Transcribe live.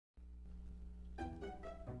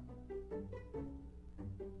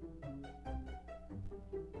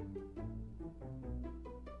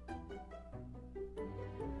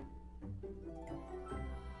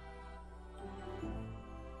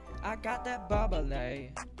I got that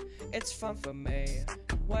bubbly, it's fun for me.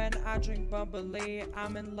 When I drink bubbly,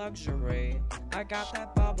 I'm in luxury. I got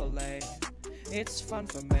that bubbly, it's fun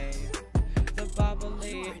for me. The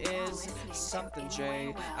bubbly is something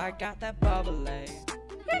J. I got that bubbly,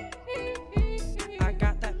 I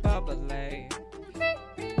got that bubbly,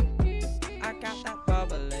 I got that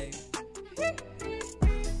bubbly,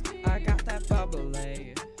 I got that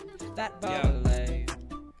bubbly, that bubbly.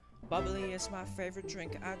 Bubbly is my favorite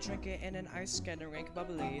drink. I drink it in an ice skating rink.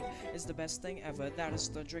 Bubbly is the best thing ever. That is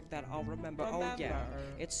the drink that I'll remember. Oh yeah,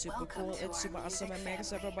 it's super cool. It's super awesome. It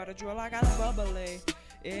makes everybody drool. I got a bubbly.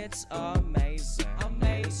 It's amazing.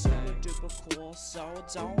 It's super duper cool. So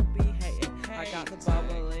don't be hating. I got the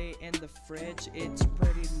bubbly in the fridge. It's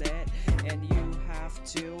pretty lit, and you have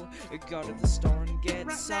to go to the store and get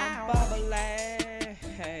some bubbly.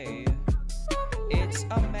 Hey, it's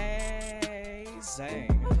amazing.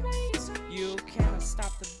 You cannot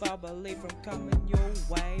stop the bubbly from coming your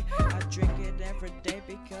way. I drink it every day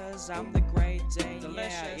because I'm the Great Dane.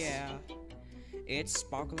 Delicious. Yeah. It's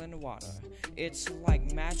sparkling water. It's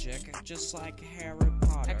like magic, just like Harry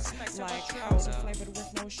Potter. Like powder flavored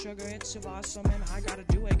with no sugar. It's super awesome, and I gotta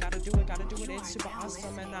do it. It's super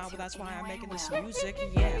awesome, and now that's why I'm making this music.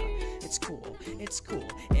 Yeah, it's cool.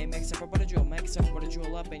 It makes everybody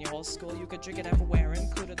drool up in your whole school. You could drink it everywhere,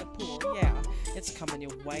 including the pool. Yeah, it's coming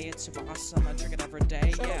your way. It's super awesome. I drink it every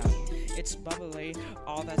day. Yeah, it's bubbly.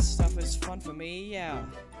 All that stuff is fun for me. Yeah.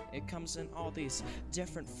 It comes in all these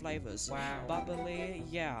different flavors. Wow. Bubbly,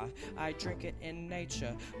 yeah, I drink it in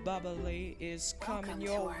nature. Bubbly is coming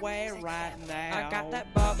your way right now. I got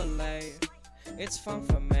that bubbly, it's fun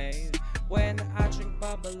for me. When I drink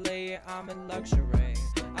bubbly, I'm in luxury.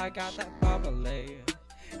 I got that bubbly,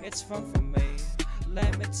 it's fun for me.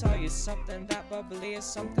 Let me tell you something, that bubbly is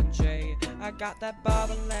something J. I got that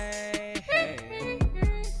bubbly, hey.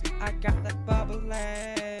 I got that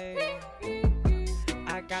bubbly,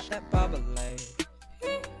 I got that bubbly,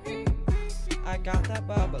 I got that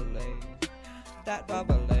bubbly, that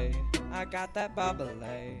bubbly, I got that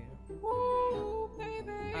bubbly. Ooh,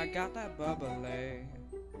 baby, I got that bubbly.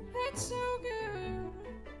 It's so good.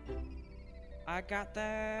 I got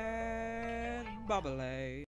that bubbly.